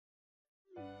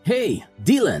Hey,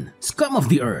 Dylan, scum of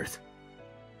the earth!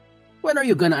 When are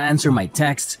you gonna answer my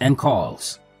texts and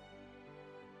calls?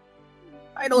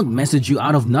 I don't message you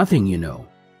out of nothing, you know.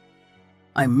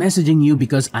 I'm messaging you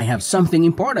because I have something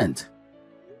important.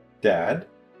 Dad,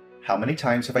 how many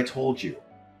times have I told you?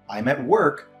 I'm at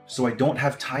work, so I don't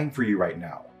have time for you right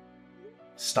now.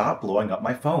 Stop blowing up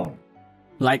my phone.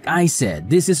 Like I said,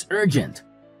 this is urgent.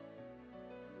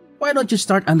 Why don't you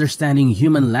start understanding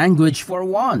human language for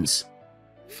once?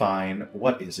 Fine,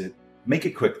 what is it? Make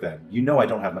it quick then. You know I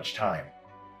don't have much time.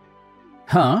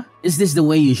 Huh? Is this the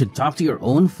way you should talk to your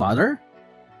own father?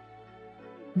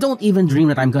 Don't even dream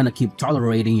that I'm gonna keep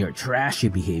tolerating your trashy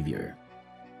behavior.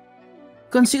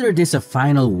 Consider this a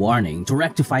final warning to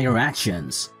rectify your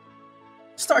actions.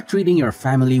 Start treating your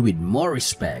family with more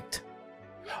respect.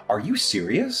 Are you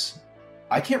serious?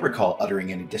 I can't recall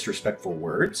uttering any disrespectful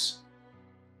words.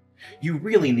 You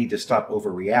really need to stop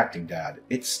overreacting, Dad.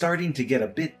 It's starting to get a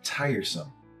bit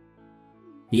tiresome.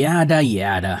 Yada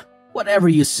yada. Whatever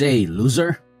you say,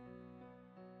 loser.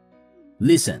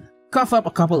 Listen, cough up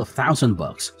a couple of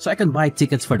 $1,000 so I can buy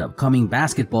tickets for the upcoming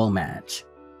basketball match.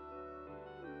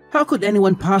 How could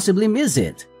anyone possibly miss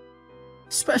it?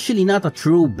 Especially not a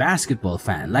true basketball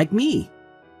fan like me.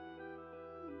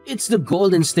 It's the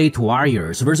Golden State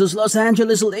Warriors versus Los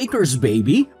Angeles Lakers,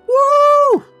 baby!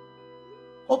 Woo!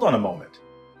 Hold on a moment.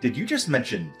 Did you just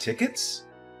mention tickets?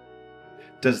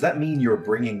 Does that mean you're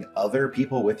bringing other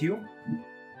people with you?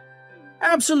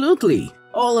 Absolutely!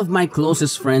 All of my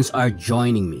closest friends are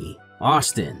joining me.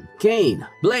 Austin, Kane,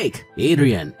 Blake,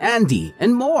 Adrian, Andy,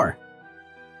 and more.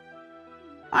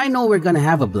 I know we're gonna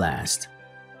have a blast.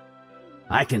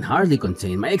 I can hardly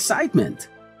contain my excitement.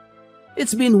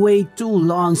 It's been way too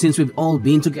long since we've all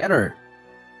been together.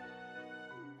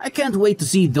 I can't wait to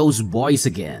see those boys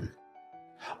again.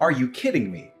 Are you kidding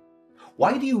me?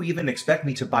 Why do you even expect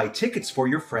me to buy tickets for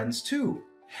your friends too?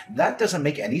 That doesn't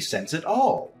make any sense at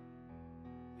all.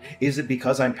 Is it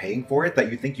because I'm paying for it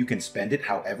that you think you can spend it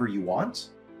however you want?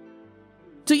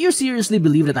 Do you seriously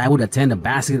believe that I would attend a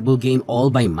basketball game all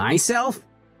by myself?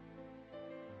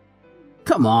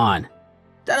 Come on,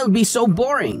 that'll be so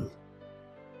boring.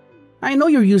 I know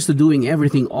you're used to doing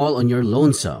everything all on your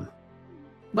lonesome.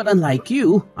 But unlike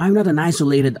you, I'm not an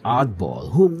isolated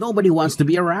oddball whom nobody wants to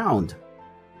be around.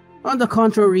 On the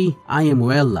contrary, I am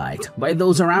well liked by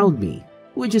those around me,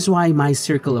 which is why my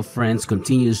circle of friends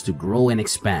continues to grow and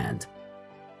expand.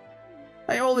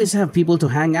 I always have people to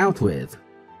hang out with.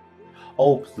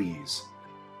 Oh, please.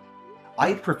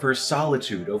 I'd prefer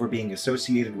solitude over being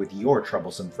associated with your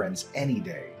troublesome friends any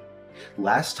day.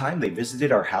 Last time they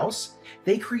visited our house,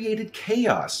 they created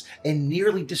chaos and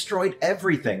nearly destroyed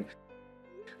everything,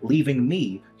 leaving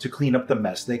me to clean up the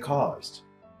mess they caused.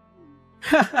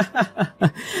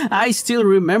 I still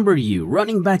remember you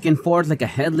running back and forth like a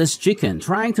headless chicken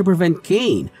trying to prevent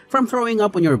Kane from throwing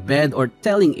up on your bed or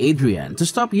telling Adrian to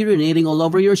stop urinating all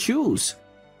over your shoes.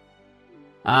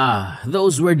 Ah,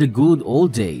 those were the good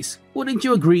old days, wouldn't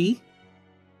you agree?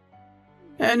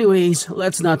 Anyways,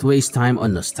 let's not waste time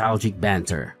on nostalgic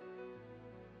banter.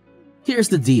 Here's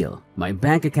the deal, my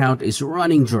bank account is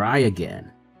running dry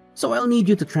again, so I'll need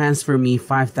you to transfer me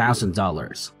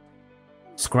 $5,000.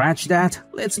 Scratch that,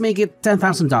 let's make it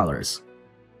 $10,000.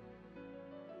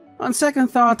 On second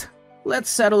thought, let's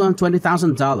settle on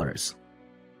 $20,000.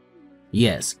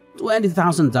 Yes,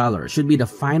 $20,000 should be the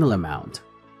final amount.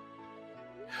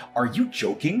 Are you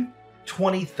joking?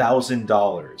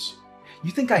 $20,000.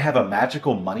 You think I have a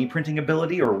magical money printing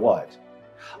ability or what?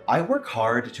 I work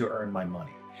hard to earn my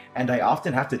money, and I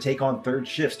often have to take on third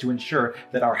shifts to ensure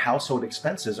that our household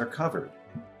expenses are covered.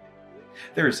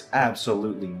 There's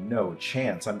absolutely no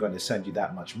chance I'm going to send you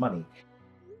that much money,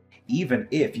 even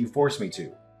if you force me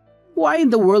to. Why in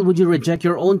the world would you reject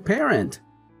your own parent?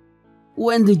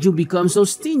 When did you become so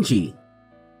stingy?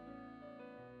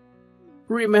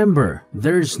 Remember,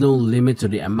 there's no limit to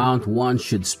the amount one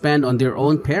should spend on their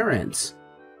own parents.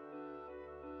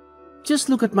 Just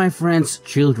look at my friends'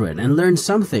 children and learn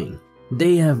something.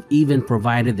 They have even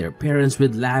provided their parents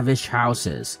with lavish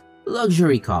houses,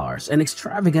 luxury cars, and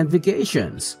extravagant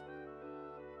vacations.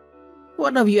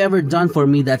 What have you ever done for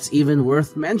me that's even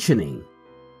worth mentioning?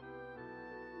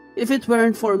 If it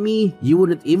weren't for me, you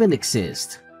wouldn't even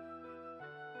exist.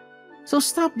 So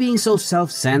stop being so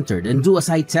self-centered and do as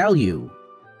I tell you.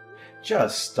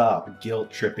 Just stop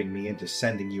guilt-tripping me into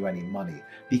sending you any money,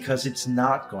 because it's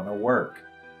not gonna work.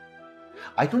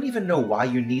 I don't even know why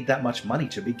you need that much money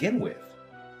to begin with.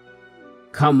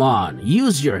 Come on,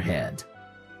 use your head.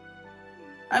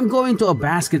 I'm going to a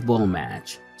basketball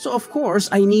match, so of course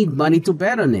I need money to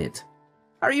bet on it.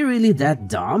 Are you really that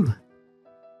dumb?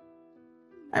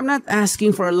 I'm not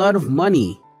asking for a lot of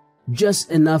money,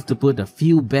 just enough to put a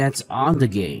few bets on the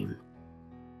game.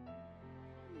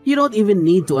 You don't even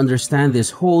need to understand this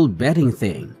whole betting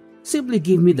thing. Simply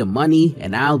give me the money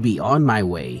and I'll be on my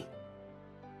way.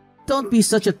 Don't be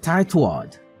such a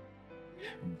tightwad.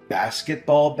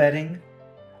 Basketball betting?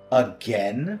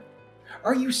 Again?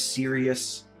 Are you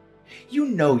serious? You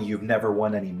know you've never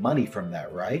won any money from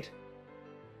that, right?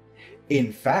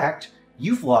 In fact,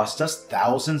 you've lost us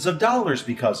thousands of dollars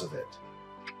because of it.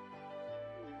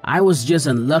 I was just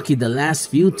unlucky the last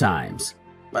few times,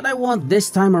 but I won this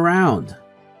time around.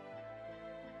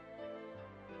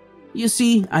 You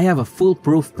see, I have a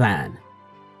foolproof plan.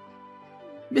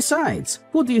 Besides,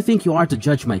 who do you think you are to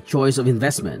judge my choice of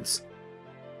investments?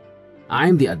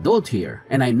 I'm the adult here,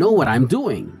 and I know what I'm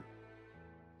doing.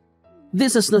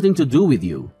 This has nothing to do with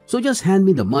you, so just hand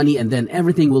me the money and then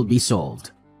everything will be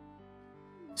solved.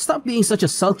 Stop being such a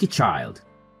sulky child.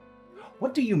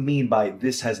 What do you mean by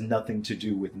this has nothing to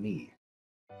do with me?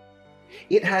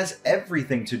 It has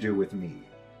everything to do with me,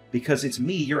 because it's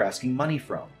me you're asking money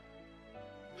from.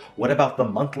 What about the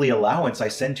monthly allowance I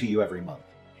send to you every month?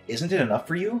 Isn't it enough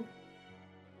for you?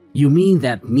 You mean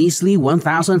that measly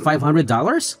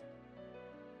 $1,500?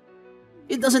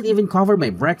 It doesn't even cover my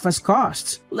breakfast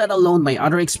costs, let alone my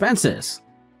other expenses.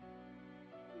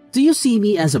 Do you see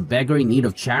me as a beggar in need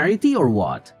of charity or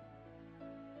what?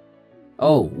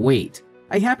 Oh, wait.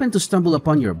 I happened to stumble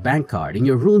upon your bank card in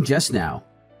your room just now.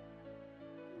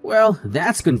 Well,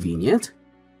 that's convenient.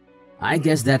 I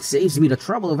guess that saves me the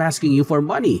trouble of asking you for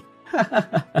money.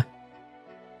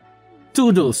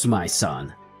 Toodles, my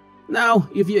son. Now,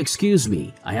 if you excuse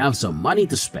me, I have some money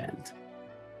to spend.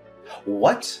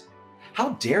 What?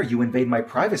 How dare you invade my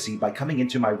privacy by coming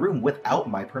into my room without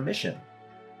my permission?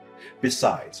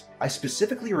 Besides, I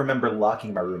specifically remember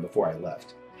locking my room before I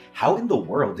left. How in the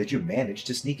world did you manage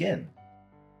to sneak in?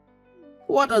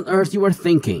 What on earth you were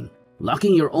thinking?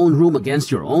 Locking your own room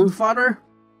against your own father?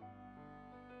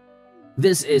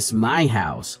 This is my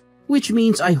house, which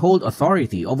means I hold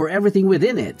authority over everything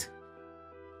within it.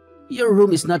 Your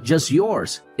room is not just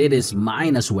yours, it is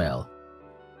mine as well.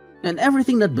 And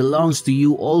everything that belongs to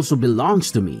you also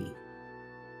belongs to me.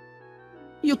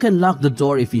 You can lock the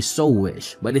door if you so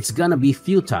wish, but it's gonna be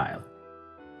futile.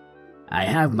 I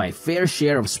have my fair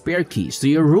share of spare keys to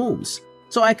your rooms,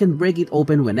 so I can break it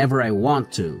open whenever I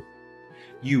want to.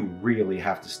 You really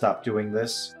have to stop doing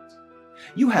this.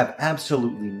 You have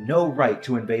absolutely no right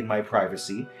to invade my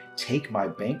privacy, take my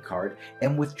bank card,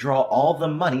 and withdraw all the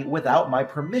money without my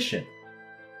permission.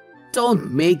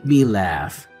 Don't make me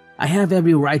laugh. I have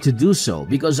every right to do so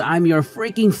because I'm your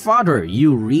freaking father,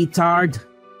 you retard.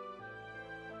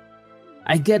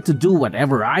 I get to do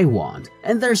whatever I want,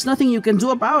 and there's nothing you can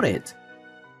do about it.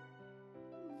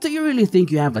 Do you really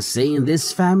think you have a say in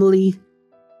this family?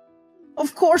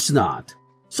 Of course not.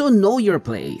 So know your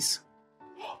place.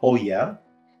 Oh yeah?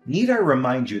 Need I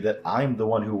remind you that I'm the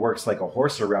one who works like a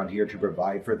horse around here to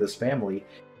provide for this family,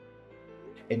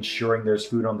 ensuring there's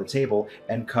food on the table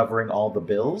and covering all the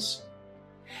bills?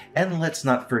 And let's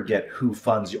not forget who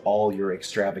funds all your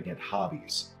extravagant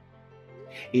hobbies.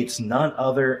 It's none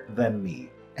other than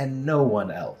me, and no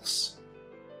one else.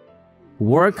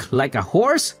 Work like a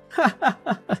horse?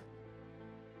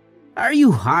 Are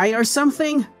you high or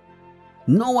something?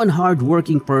 No one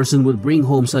hard-working person would bring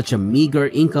home such a meager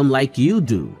income like you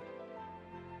do.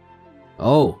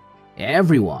 Oh,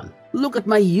 everyone, look at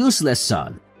my useless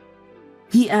son.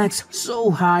 He acts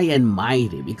so high and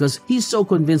mighty because he's so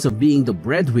convinced of being the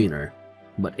breadwinner.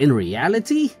 But in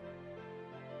reality,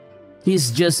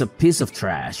 he's just a piece of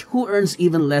trash who earns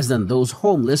even less than those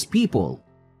homeless people.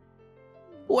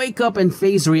 Wake up and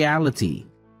face reality.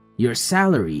 Your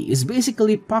salary is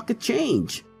basically pocket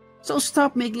change, so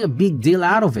stop making a big deal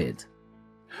out of it.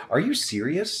 Are you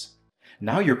serious?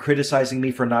 Now you're criticizing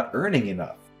me for not earning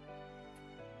enough.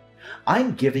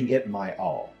 I'm giving it my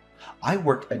all. I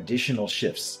worked additional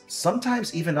shifts,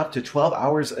 sometimes even up to 12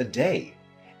 hours a day.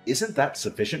 Isn't that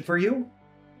sufficient for you?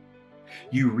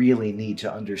 You really need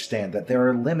to understand that there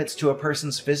are limits to a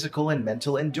person's physical and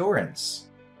mental endurance.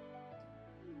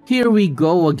 Here we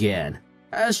go again.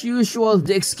 As usual,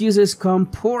 the excuses come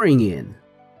pouring in.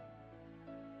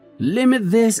 Limit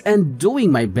this and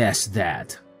doing my best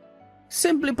that.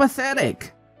 Simply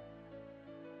pathetic.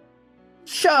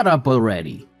 Shut up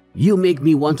already. You make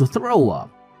me want to throw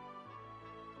up.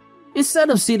 Instead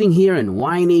of sitting here and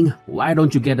whining, why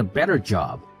don't you get a better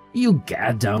job? You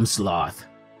goddamn sloth.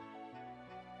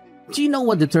 Do you know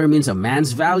what determines a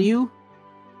man's value?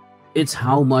 It's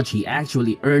how much he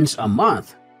actually earns a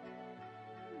month.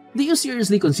 Do you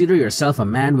seriously consider yourself a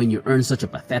man when you earn such a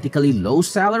pathetically low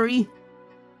salary?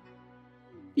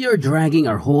 You're dragging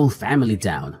our whole family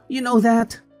down. You know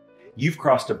that? You've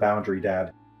crossed a boundary,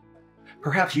 Dad.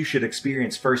 Perhaps you should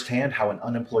experience firsthand how an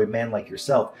unemployed man like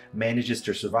yourself manages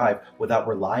to survive without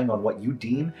relying on what you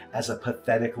deem as a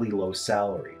pathetically low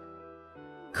salary.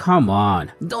 Come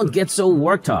on, don't get so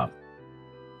worked up.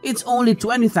 It's only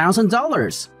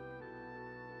 $20,000.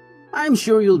 I'm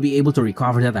sure you'll be able to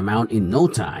recover that amount in no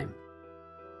time.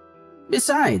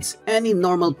 Besides, any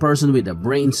normal person with a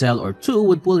brain cell or two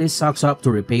would pull his socks up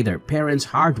to repay their parents'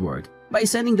 hard work by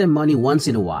sending them money once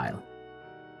in a while.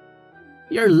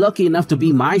 You're lucky enough to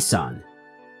be my son.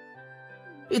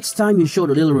 It's time you showed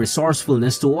a little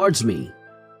resourcefulness towards me.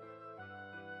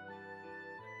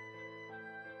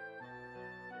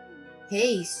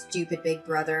 Hey, stupid big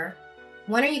brother.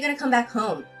 When are you gonna come back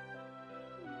home?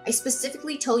 I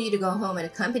specifically told you to go home and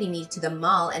accompany me to the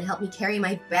mall and help me carry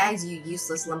my bags, you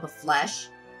useless lump of flesh.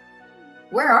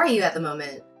 Where are you at the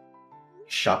moment?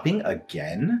 Shopping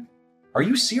again? Are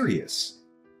you serious?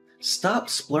 Stop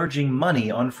splurging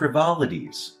money on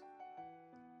frivolities.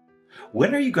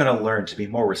 When are you going to learn to be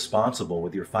more responsible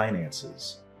with your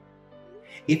finances?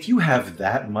 If you have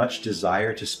that much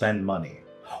desire to spend money,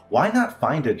 why not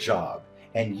find a job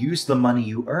and use the money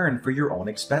you earn for your own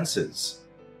expenses?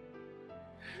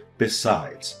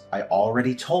 Besides, I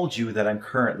already told you that I'm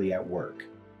currently at work.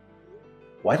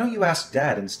 Why don't you ask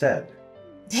Dad instead?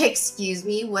 Excuse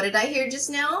me, what did I hear just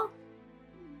now?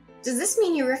 Does this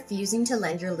mean you're refusing to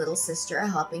lend your little sister a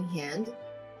helping hand?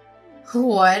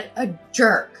 What a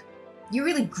jerk. You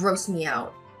really gross me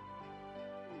out.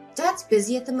 Dad's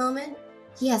busy at the moment.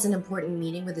 He has an important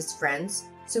meeting with his friends,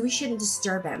 so we shouldn't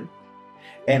disturb him.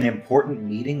 An important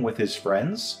meeting with his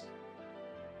friends?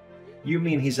 You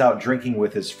mean he's out drinking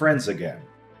with his friends again?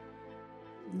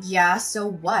 Yeah, so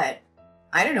what?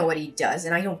 I don't know what he does,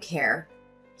 and I don't care.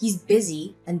 He's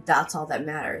busy, and that's all that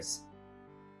matters.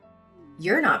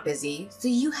 You're not busy, so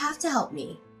you have to help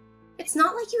me. It's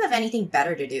not like you have anything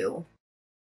better to do.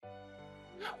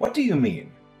 What do you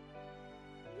mean?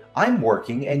 I'm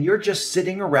working and you're just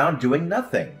sitting around doing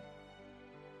nothing.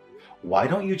 Why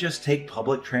don't you just take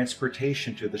public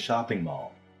transportation to the shopping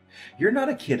mall? You're not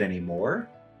a kid anymore.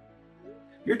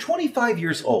 You're 25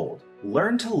 years old.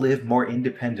 Learn to live more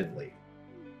independently.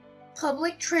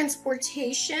 Public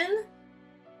transportation?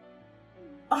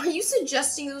 Are you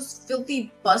suggesting those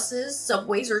filthy buses,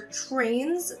 subways, or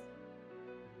trains?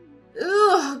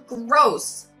 Ugh,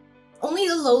 gross. Only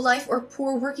the lowlife or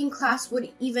poor working class would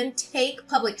even take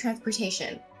public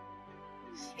transportation.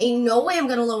 Ain't no way I'm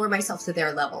gonna lower myself to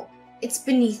their level. It's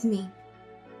beneath me.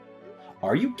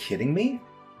 Are you kidding me?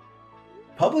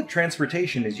 Public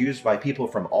transportation is used by people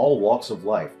from all walks of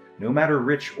life, no matter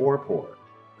rich or poor.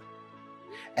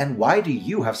 And why do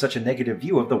you have such a negative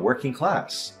view of the working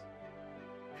class?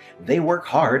 They work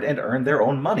hard and earn their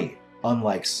own money,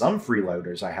 unlike some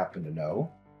freeloaders I happen to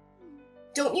know.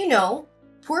 Don't you know?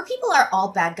 Poor people are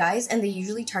all bad guys and they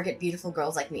usually target beautiful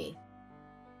girls like me.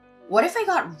 What if I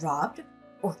got robbed?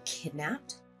 Or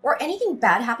kidnapped? Or anything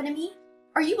bad happened to me?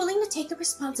 Are you willing to take the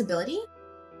responsibility?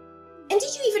 And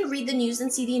did you even read the news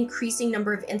and see the increasing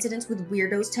number of incidents with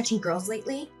weirdos touching girls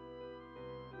lately?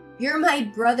 You're my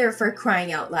brother, for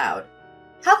crying out loud.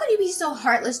 How could you be so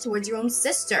heartless towards your own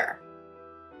sister?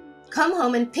 Come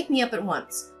home and pick me up at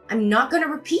once. I'm not gonna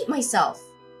repeat myself.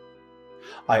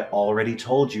 I already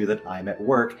told you that I'm at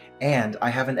work and I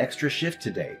have an extra shift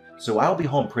today, so I'll be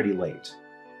home pretty late.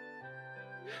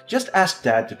 Just ask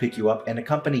Dad to pick you up and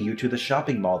accompany you to the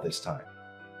shopping mall this time.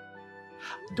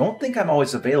 Don't think I'm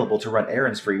always available to run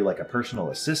errands for you like a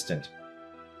personal assistant.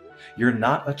 You're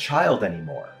not a child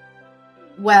anymore.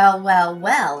 Well, well,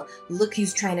 well, look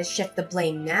who's trying to shift the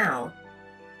blame now.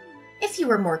 If you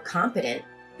were more competent,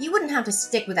 you wouldn't have to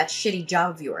stick with that shitty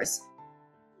job of yours.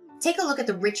 Take a look at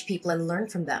the rich people and learn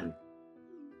from them.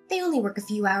 They only work a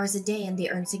few hours a day and they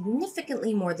earn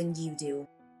significantly more than you do.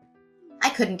 I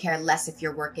couldn't care less if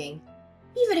you're working.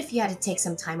 Even if you had to take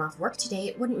some time off work today,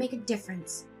 it wouldn't make a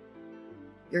difference.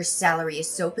 Your salary is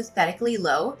so pathetically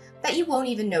low that you won't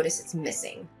even notice it's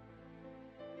missing.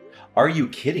 Are you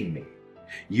kidding me?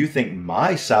 You think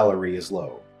my salary is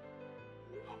low?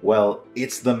 Well,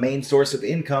 it's the main source of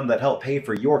income that helped pay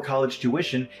for your college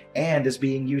tuition and is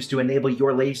being used to enable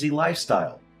your lazy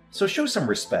lifestyle. So show some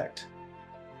respect.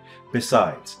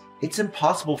 Besides, it's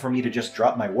impossible for me to just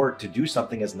drop my work to do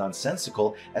something as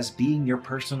nonsensical as being your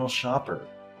personal shopper.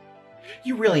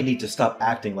 You really need to stop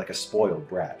acting like a spoiled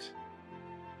brat.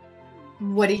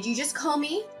 What did you just call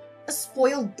me? A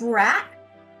spoiled brat?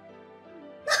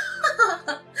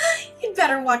 You'd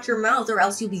better watch your mouth or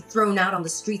else you'll be thrown out on the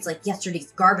streets like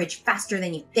yesterday's garbage faster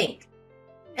than you think.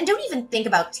 And don't even think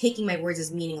about taking my words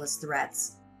as meaningless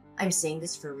threats. I'm saying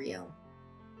this for real.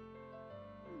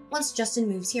 Once Justin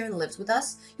moves here and lives with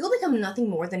us, you'll become nothing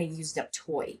more than a used-up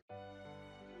toy.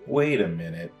 Wait a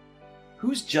minute.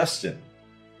 Who's Justin?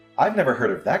 I've never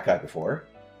heard of that guy before.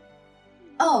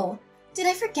 Oh, did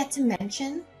I forget to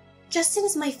mention? Justin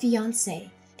is my fiancé,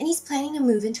 and he's planning to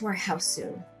move into our house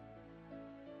soon.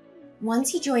 Once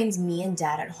he joins me and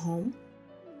Dad at home,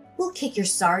 we'll kick your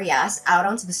sorry ass out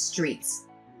onto the streets.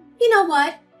 You know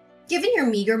what? Given your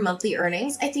meager monthly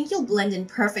earnings, I think you'll blend in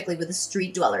perfectly with the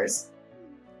street dwellers.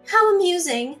 How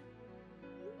amusing!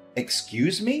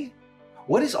 Excuse me?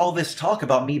 What is all this talk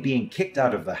about me being kicked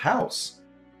out of the house?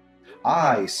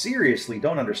 I seriously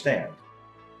don't understand.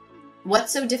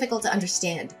 What's so difficult to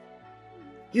understand?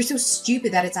 You're so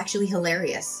stupid that it's actually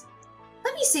hilarious.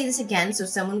 Let me say this again so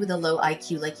someone with a low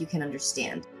IQ like you can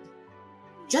understand.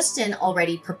 Justin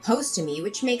already proposed to me,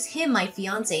 which makes him my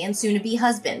fiancé and soon-to-be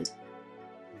husband.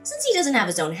 Since he doesn't have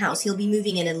his own house, he'll be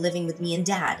moving in and living with me and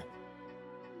Dad.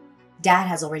 Dad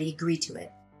has already agreed to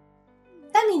it.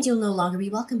 That means you'll no longer be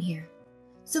welcome here.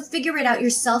 So figure it out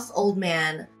yourself, old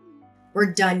man.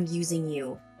 We're done using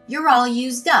you. You're all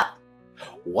used up.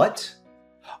 What?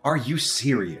 Are you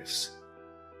serious?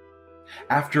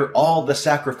 After all the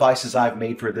sacrifices I've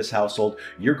made for this household,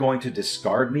 you're going to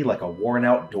discard me like a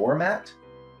worn-out doormat?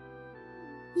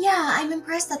 Yeah, I'm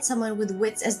impressed that someone with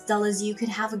wits as dull as you could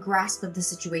have a grasp of the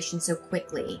situation so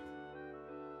quickly.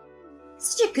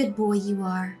 Such a good boy you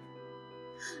are.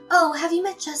 Oh, have you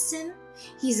met Justin?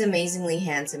 He's amazingly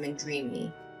handsome and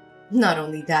dreamy. Not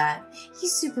only that,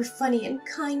 he's super funny and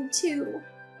kind too.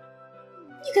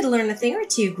 You could learn a thing or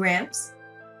two, Gramps.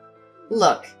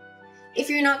 Look, if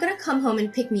you're not gonna come home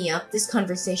and pick me up, this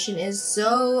conversation is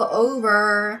so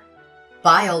over.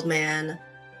 Bye, old man.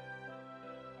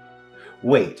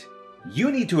 Wait,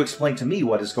 you need to explain to me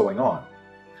what is going on.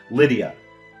 Lydia!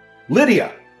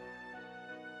 Lydia!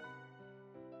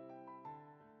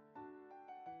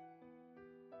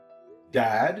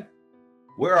 Dad?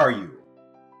 Where are you?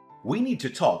 We need to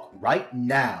talk right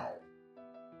now.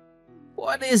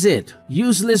 What is it,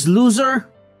 useless loser?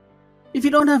 If you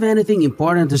don't have anything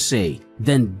important to say,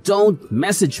 then don't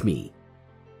message me.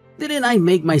 Didn't I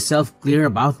make myself clear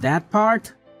about that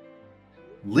part?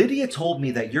 Lydia told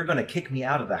me that you're going to kick me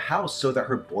out of the house so that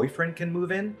her boyfriend can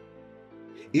move in.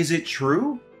 Is it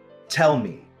true? Tell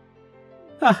me.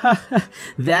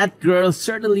 That girl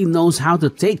certainly knows how to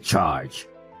take charge.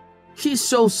 She's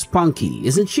so spunky,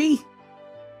 isn't she?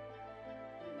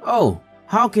 Oh,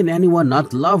 how can anyone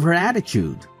not love her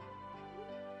attitude?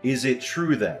 Is it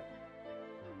true then?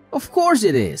 Of course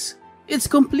it is. It's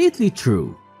completely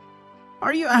true.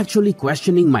 Are you actually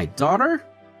questioning my daughter?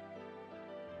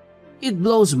 It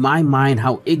blows my mind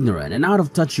how ignorant and out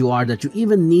of touch you are that you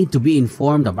even need to be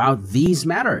informed about these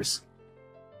matters.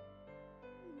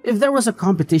 If there was a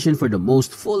competition for the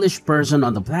most foolish person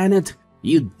on the planet,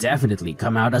 you'd definitely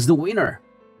come out as the winner.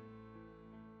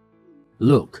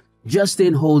 Look,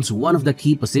 Justin holds one of the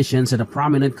key positions at a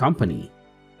prominent company.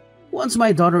 Once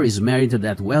my daughter is married to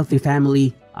that wealthy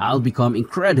family, I'll become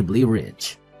incredibly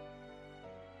rich.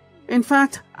 In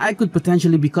fact, I could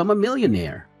potentially become a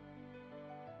millionaire.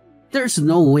 There's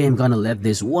no way I'm gonna let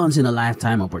this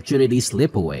once-in-a-lifetime opportunity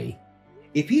slip away.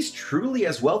 If he's truly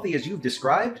as wealthy as you've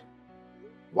described,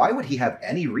 why would he have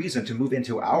any reason to move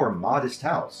into our modest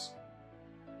house?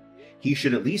 He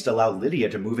should at least allow Lydia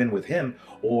to move in with him,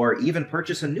 or even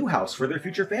purchase a new house for their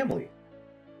future family.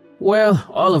 Well,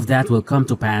 all of that will come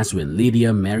to pass when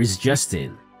Lydia marries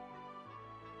Justin.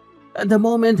 At the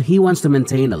moment, he wants to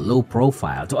maintain a low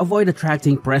profile to avoid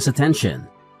attracting press attention.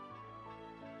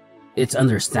 It's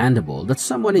understandable that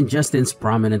someone in Justin's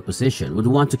prominent position would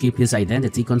want to keep his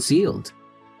identity concealed.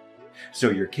 So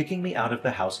you're kicking me out of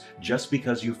the house just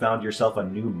because you found yourself a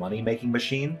new money-making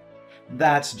machine?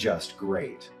 That's just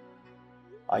great.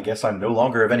 I guess I'm no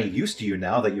longer of any use to you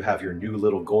now that you have your new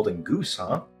little golden goose,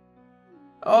 huh?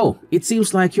 Oh, it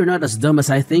seems like you're not as dumb as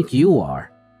I think you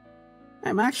are.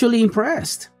 I'm actually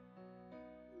impressed.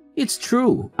 It's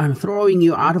true, I'm throwing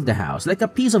you out of the house like a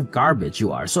piece of garbage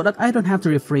you are so that I don't have to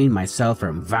refrain myself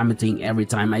from vomiting every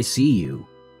time I see you.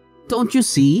 Don't you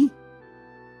see?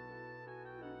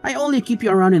 I only keep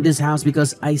you around in this house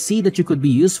because I see that you could be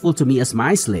useful to me as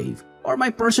my slave or my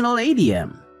personal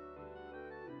ADM.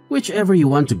 Whichever you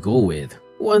want to go with,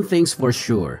 one thing's for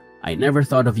sure, I never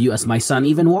thought of you as my son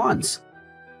even once.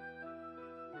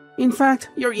 In fact,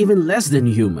 you're even less than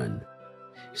human.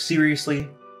 Seriously?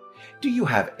 Do you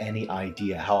have any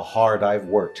idea how hard I've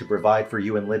worked to provide for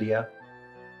you and Lydia?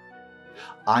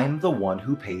 I'm the one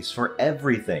who pays for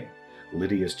everything.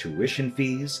 Lydia's tuition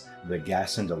fees, the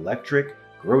gas and electric,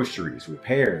 groceries,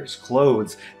 repairs,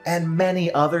 clothes, and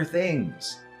many other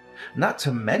things. Not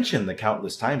to mention the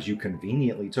countless times you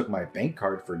conveniently took my bank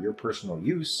card for your personal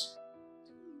use.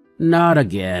 Not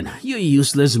again, you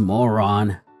useless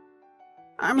moron.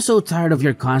 I'm so tired of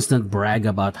your constant brag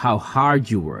about how hard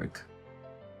you work.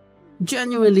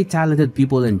 Genuinely talented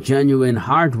people and genuine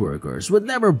hard workers would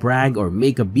never brag or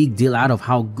make a big deal out of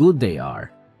how good they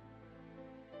are.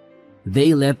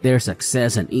 They let their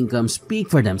success and income speak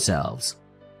for themselves.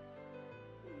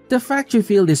 The fact you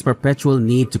feel this perpetual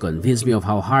need to convince me of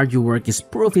how hard you work is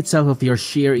proof itself of your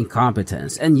sheer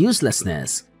incompetence and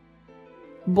uselessness,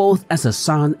 both as a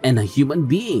son and a human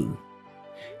being.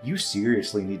 You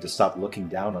seriously need to stop looking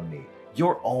down on me,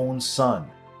 your own son.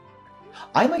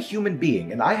 I'm a human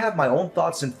being and I have my own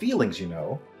thoughts and feelings, you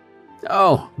know.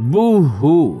 Oh,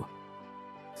 boo-hoo.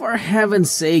 For heaven's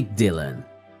sake, Dylan.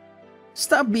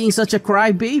 Stop being such a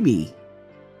crybaby.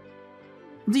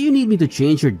 Do you need me to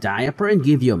change your diaper and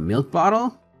give you a milk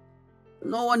bottle?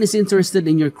 No one is interested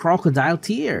in your crocodile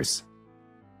tears.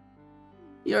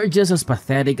 You're just as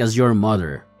pathetic as your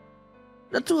mother.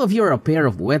 The two of you are a pair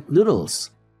of wet noodles.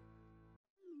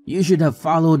 You should have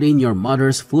followed in your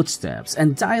mother's footsteps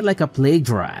and died like a plague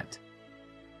rat.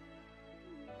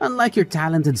 Unlike your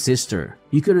talented sister,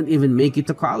 you couldn't even make it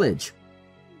to college.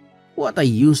 What a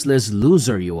useless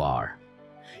loser you are.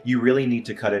 You really need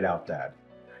to cut it out, Dad.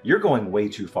 You're going way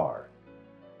too far.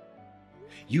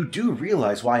 You do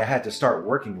realize why I had to start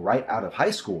working right out of high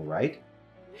school, right?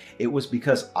 It was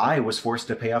because I was forced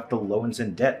to pay off the loans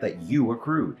and debt that you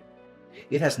accrued.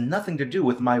 It has nothing to do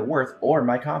with my worth or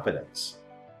my confidence.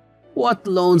 What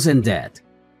loans and debt?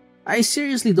 I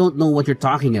seriously don't know what you're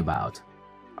talking about.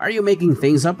 Are you making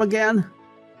things up again?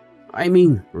 I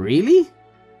mean, really?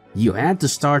 You had to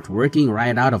start working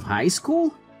right out of high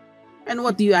school? And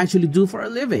what do you actually do for a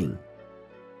living?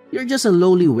 You're just a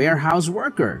lowly warehouse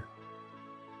worker.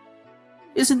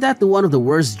 Isn't that one of the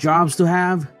worst jobs to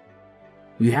have?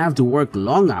 You have to work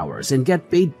long hours and get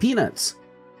paid peanuts.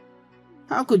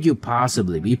 How could you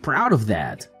possibly be proud of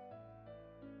that?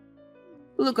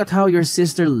 Look at how your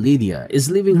sister Lydia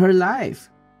is living her life.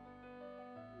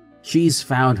 She's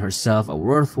found herself a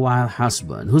worthwhile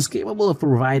husband who's capable of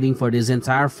providing for this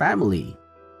entire family.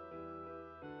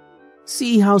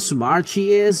 See how smart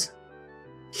she is?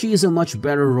 She's a much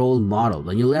better role model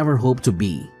than you'll ever hope to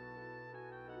be.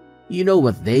 You know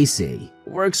what they say,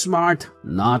 work smart,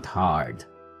 not hard.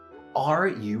 Are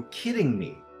you kidding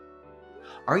me?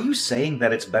 Are you saying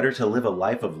that it's better to live a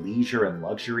life of leisure and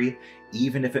luxury,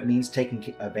 even if it means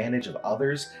taking advantage of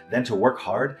others, than to work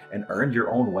hard and earn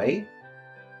your own way?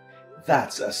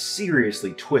 That's a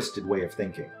seriously twisted way of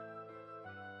thinking.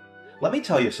 Let me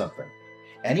tell you something.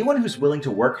 Anyone who's willing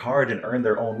to work hard and earn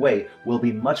their own way will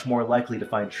be much more likely to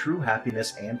find true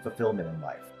happiness and fulfillment in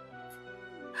life.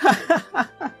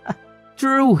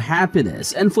 True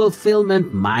happiness and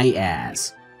fulfillment, my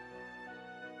ass.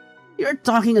 You're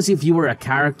talking as if you were a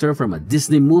character from a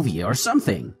Disney movie or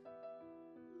something.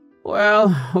 Well,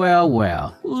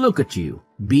 look at you,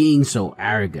 being so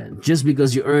arrogant just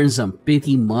because you earn some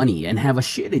petty money and have a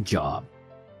shitty job.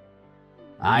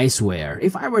 I swear,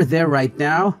 if I were there right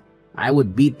now, I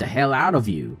would beat the hell out of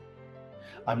you.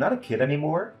 I'm not a kid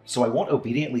anymore, so I won't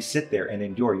obediently sit there and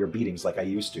endure your beatings like I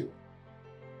used to.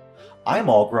 I'm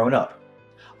all grown up.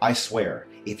 I swear,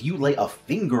 if you lay a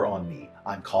finger on me,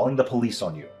 I'm calling the police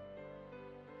on you.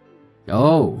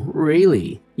 Oh,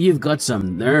 really? You've got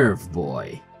some nerve,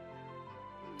 boy.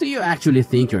 Do you actually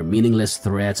think your meaningless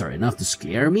threats are enough to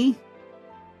scare me?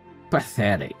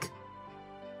 Pathetic.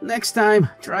 Next time,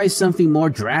 try something more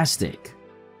drastic.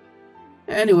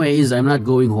 Anyways, I'm not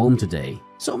going home today,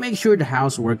 so make sure the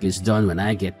housework is done when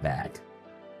I get back.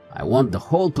 I want the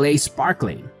whole place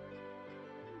sparkling.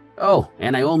 Oh,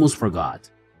 and I almost forgot.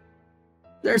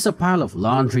 There's a pile of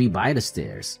laundry by the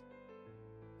stairs.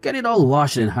 Get it all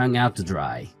washed and hung out to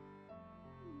dry.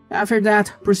 After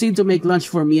that, proceed to make lunch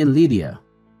for me and Lydia.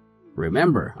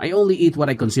 Remember, I only eat what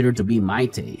I consider to be my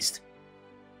taste.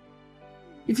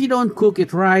 If you don't cook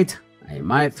it right, I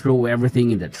might throw everything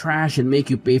in the trash and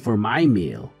make you pay for my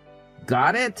meal.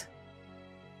 Got it?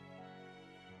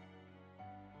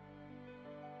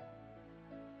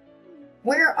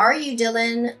 Where are you,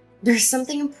 Dylan? There's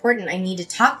something important I need to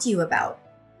talk to you about.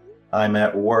 I'm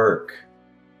at work.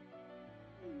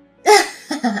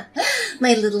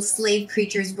 My little slave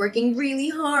creature's working really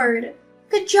hard.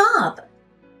 Good job.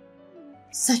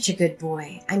 Such a good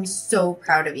boy. I'm so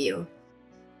proud of you.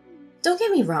 Don't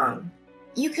get me wrong.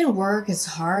 You can work as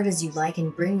hard as you like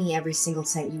and bring me every single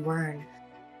cent you earn.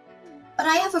 But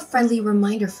I have a friendly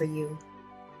reminder for you.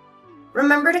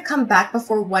 Remember to come back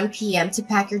before 1 p.m. to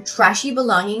pack your trashy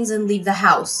belongings and leave the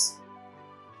house.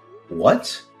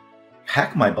 What?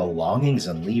 Pack my belongings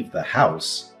and leave the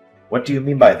house? What do you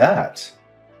mean by that?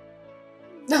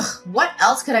 Ugh, what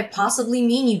else could I possibly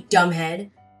mean, you dumbhead?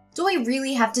 Do I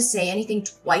really have to say anything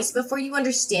twice before you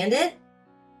understand it?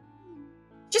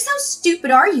 Just how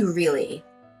stupid are you, really?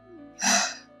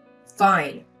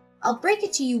 Fine, I'll break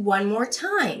it to you one more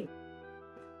time.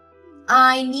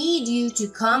 I need you to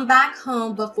come back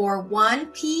home before 1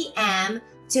 p.m.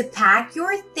 to pack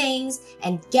your things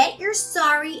and get your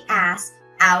sorry ass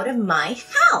out of my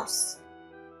house.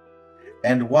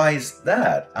 And why's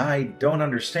that? I don't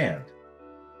understand.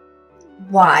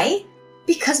 Why?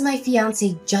 Because my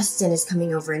fiancé Justin is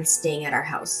coming over and staying at our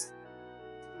house.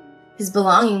 His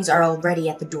belongings are already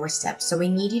at the doorstep, so I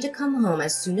need you to come home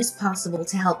as soon as possible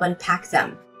to help unpack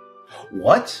them.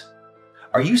 What?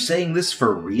 Are you saying this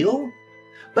for real?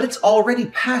 But it's already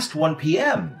past 1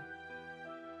 p.m.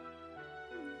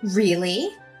 Really?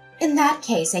 In that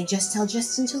case, I just tell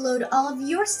Justin to load all of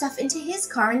your stuff into his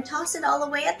car and toss it all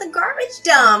away at the garbage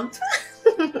dump.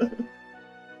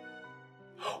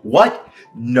 What?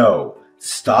 No.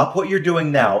 Stop what you're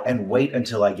doing now and wait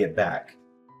until I get back.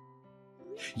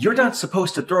 You're not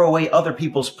supposed to throw away other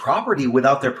people's property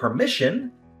without their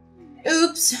permission.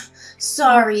 Oops.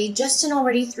 Sorry, Justin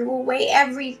already threw away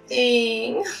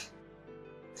everything.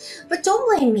 But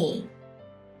don't blame me.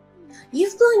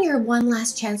 You've blown your one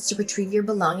last chance to retrieve your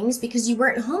belongings because you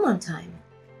weren't home on time.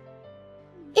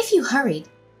 If you hurried,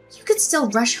 you could still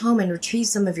rush home and retrieve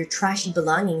some of your trashy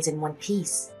belongings in one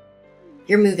piece.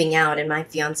 You're moving out and my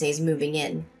fiancé's moving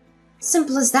in.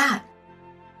 Simple as that.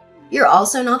 You're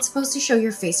also not supposed to show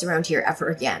your face around here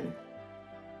ever again.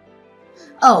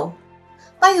 Oh,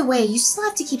 by the way, you still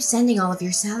have to keep sending all of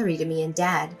your salary to me and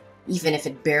Dad, even if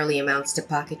it barely amounts to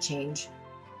pocket change.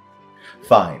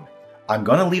 Fine. I'm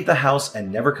gonna leave the house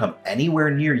and never come anywhere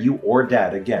near you or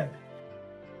Dad again.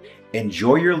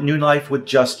 Enjoy your new life with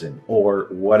Justin, or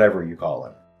whatever you call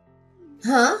him.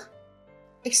 Huh?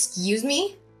 Excuse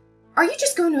me? Are you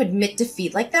just going to admit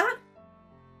defeat like that?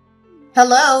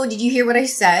 Hello, did you hear what I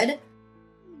said?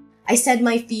 I said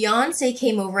my fiancé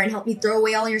came over and helped me throw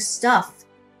away all your stuff.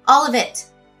 All of it.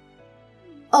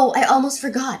 Oh, I almost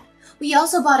forgot. We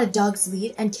also bought a dog's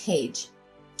lead and cage.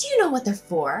 Do you know what they're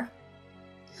for?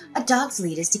 A dog's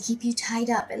lead is to keep you tied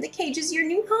up, and the cage is your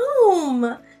new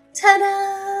home.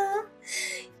 Ta-da!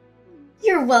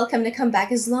 You're welcome to come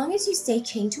back as long as you stay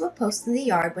chained to a post in the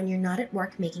yard when you're not at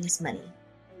work making us money.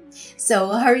 So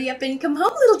hurry up and come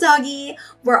home, little doggy.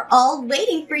 We're all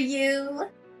waiting for you.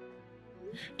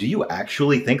 Do you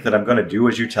actually think that I'm gonna do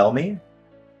as you tell me?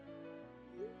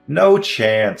 No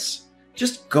chance.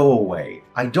 Just go away.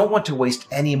 I don't want to waste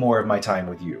any more of my time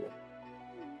with you.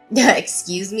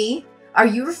 Excuse me? Are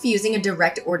you refusing a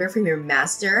direct order from your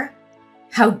master?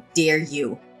 How dare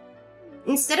you?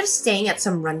 Instead of staying at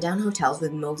some rundown hotels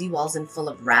with moldy walls and full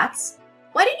of rats,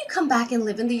 why don't you come back and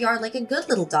live in the yard like a good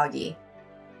little doggy?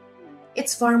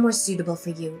 It's far more suitable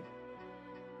for you.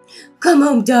 Come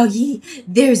home, doggy.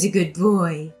 There's a good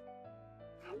boy.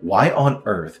 Why on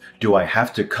earth do I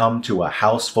have to come to a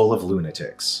house full of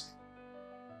lunatics?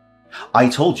 I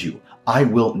told you, I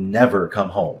will never come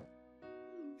home.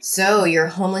 So, you're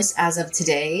homeless as of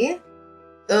today?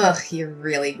 Ugh, you're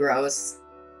really gross.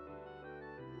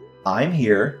 I'm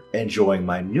here, enjoying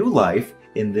my new life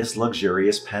in this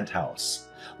luxurious penthouse,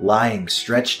 lying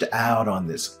stretched out on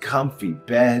this comfy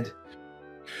bed.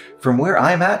 From where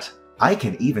I'm at, I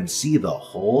can even see the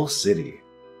whole city.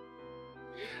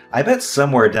 I bet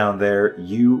somewhere down there,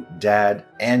 you, Dad,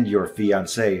 and your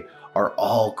fiancé are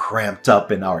all cramped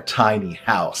up in our tiny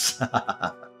house.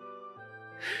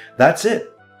 That's it.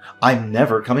 I'm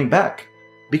never coming back.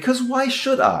 Because why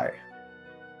should I?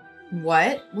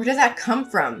 What? Where did that come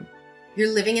from?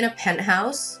 You're living in a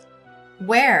penthouse?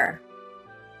 Where?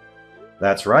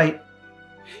 That's right.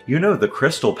 You know the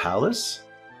Crystal Palace?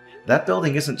 That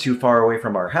building isn't too far away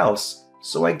from our house,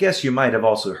 so I guess you might have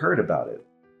also heard about it.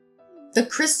 The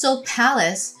Crystal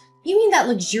Palace? You mean that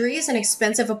luxurious and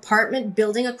expensive apartment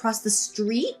building across the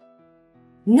street?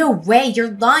 No way,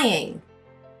 you're lying!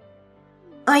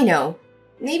 I know.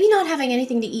 Maybe not having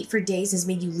anything to eat for days has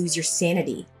made you lose your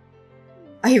sanity.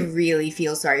 I really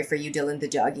feel sorry for you, Dylan the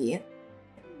doggy.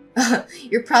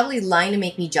 You're probably lying to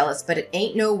make me jealous, but it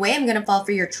ain't no way I'm gonna fall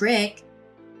for your trick.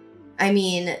 I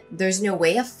mean, there's no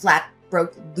way a flat,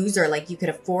 broke loser like you could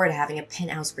afford having a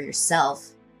penthouse for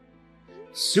yourself.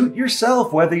 Suit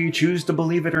yourself whether you choose to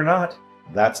believe it or not.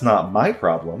 That's not my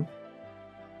problem.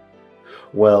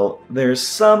 Well, there's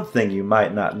something you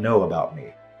might not know about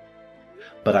me.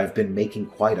 But I've been making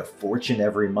quite a fortune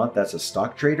every month as a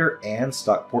stock trader and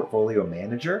stock portfolio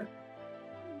manager.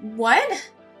 What?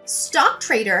 Stock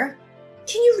trader?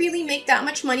 Can you really make that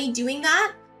much money doing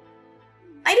that?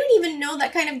 I don't even know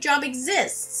that kind of job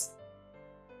exists.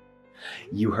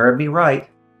 You heard me right.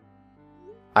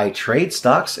 I trade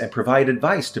stocks and provide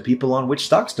advice to people on which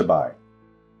stocks to buy.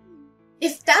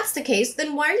 If that's the case,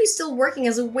 then why are you still working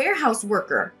as a warehouse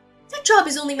worker? That job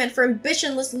is only meant for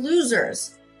ambitionless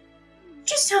losers.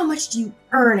 Just how much do you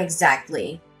earn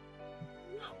exactly?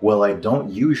 Well, I don't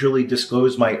usually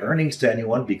disclose my earnings to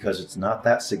anyone because it's not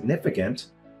that significant.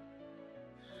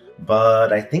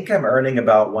 But I think I'm earning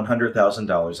about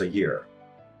 $100,000 a year.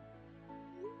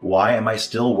 Why am I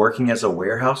still working as a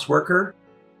warehouse worker?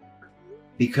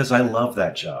 Because I love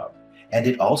that job, and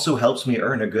it also helps me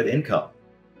earn a good income.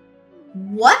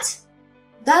 What?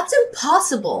 That's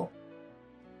impossible.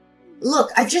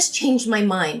 Look, I've just changed my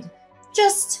mind.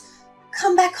 Just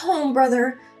come back home,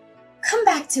 brother. Come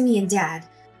back to me and Dad.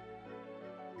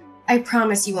 I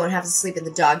promise you won't have to sleep in the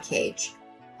dog cage.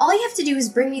 All you have to do is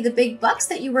bring me the big bucks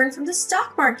that you earned from the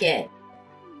stock market.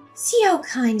 See how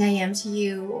kind I am to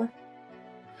you.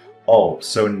 Oh,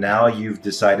 so now you've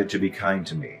decided to be kind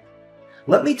to me.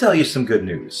 Let me tell you some good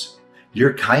news.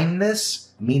 Your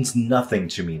kindness means nothing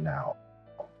to me now.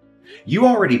 You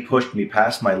already pushed me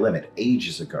past my limit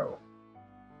ages ago.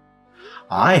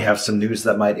 I have some news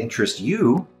that might interest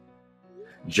you.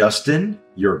 Justin,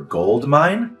 your gold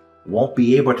mine, won't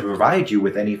be able to provide you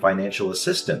with any financial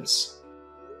assistance.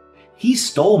 He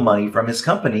stole money from his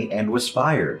company and was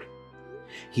fired.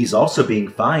 He's also being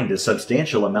fined a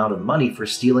substantial amount of money for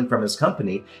stealing from his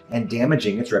company and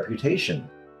damaging its reputation.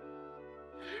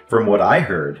 From what I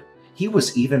heard, he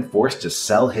was even forced to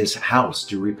sell his house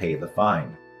to repay the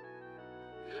fine.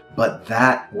 But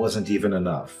that wasn't even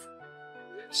enough.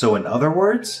 So in other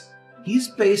words, he's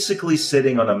basically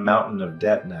sitting on a mountain of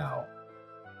debt now.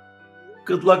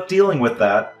 Good luck dealing with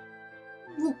that.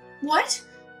 What?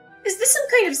 Is this some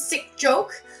kind of sick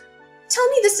joke? Tell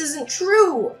me this isn't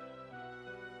true.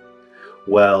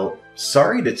 Well,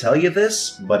 sorry to tell you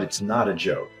this, but it's not a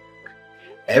joke.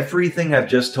 Everything I've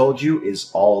just told you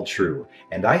is all true,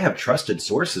 and I have trusted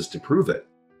sources to prove it.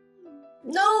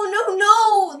 No!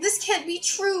 This can't be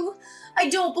true. I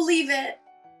don't believe it.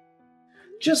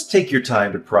 Just take your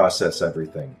time to process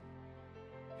everything.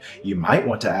 You might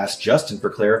want to ask Justin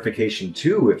for clarification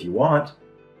too if you want.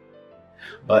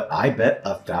 But I bet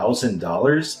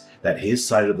 $1,000 that his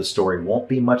side of the story won't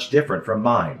be much different from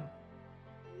mine.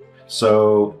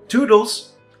 So,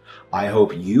 toodles! I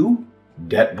hope you,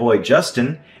 Debt Boy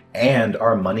Justin, and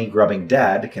our money-grubbing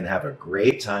dad can have a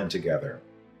great time together.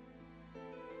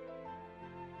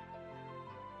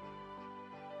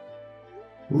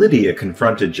 Lydia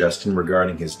confronted Justin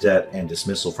regarding his debt and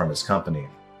dismissal from his company.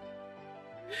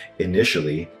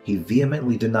 Initially, he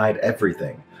vehemently denied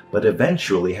everything, but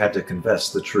eventually had to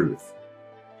confess the truth.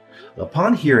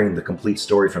 Upon hearing the complete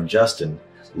story from Justin,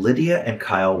 Lydia and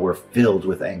Kyle were filled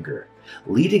with anger,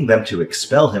 leading them to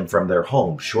expel him from their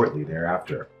home shortly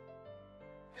thereafter.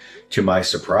 To my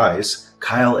surprise,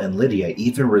 Kyle and Lydia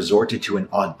even resorted to an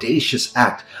audacious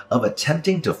act of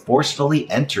attempting to forcefully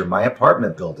enter my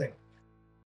apartment building.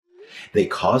 They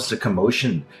caused a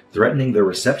commotion, threatening the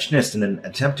receptionist in an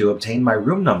attempt to obtain my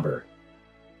room number.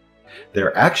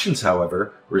 Their actions,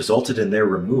 however, resulted in their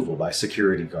removal by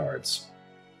security guards.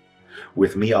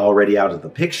 With me already out of the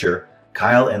picture,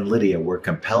 Kyle and Lydia were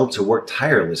compelled to work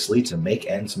tirelessly to make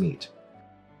ends meet.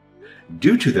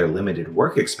 Due to their limited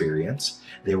work experience,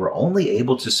 they were only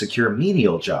able to secure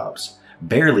menial jobs,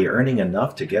 barely earning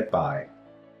enough to get by.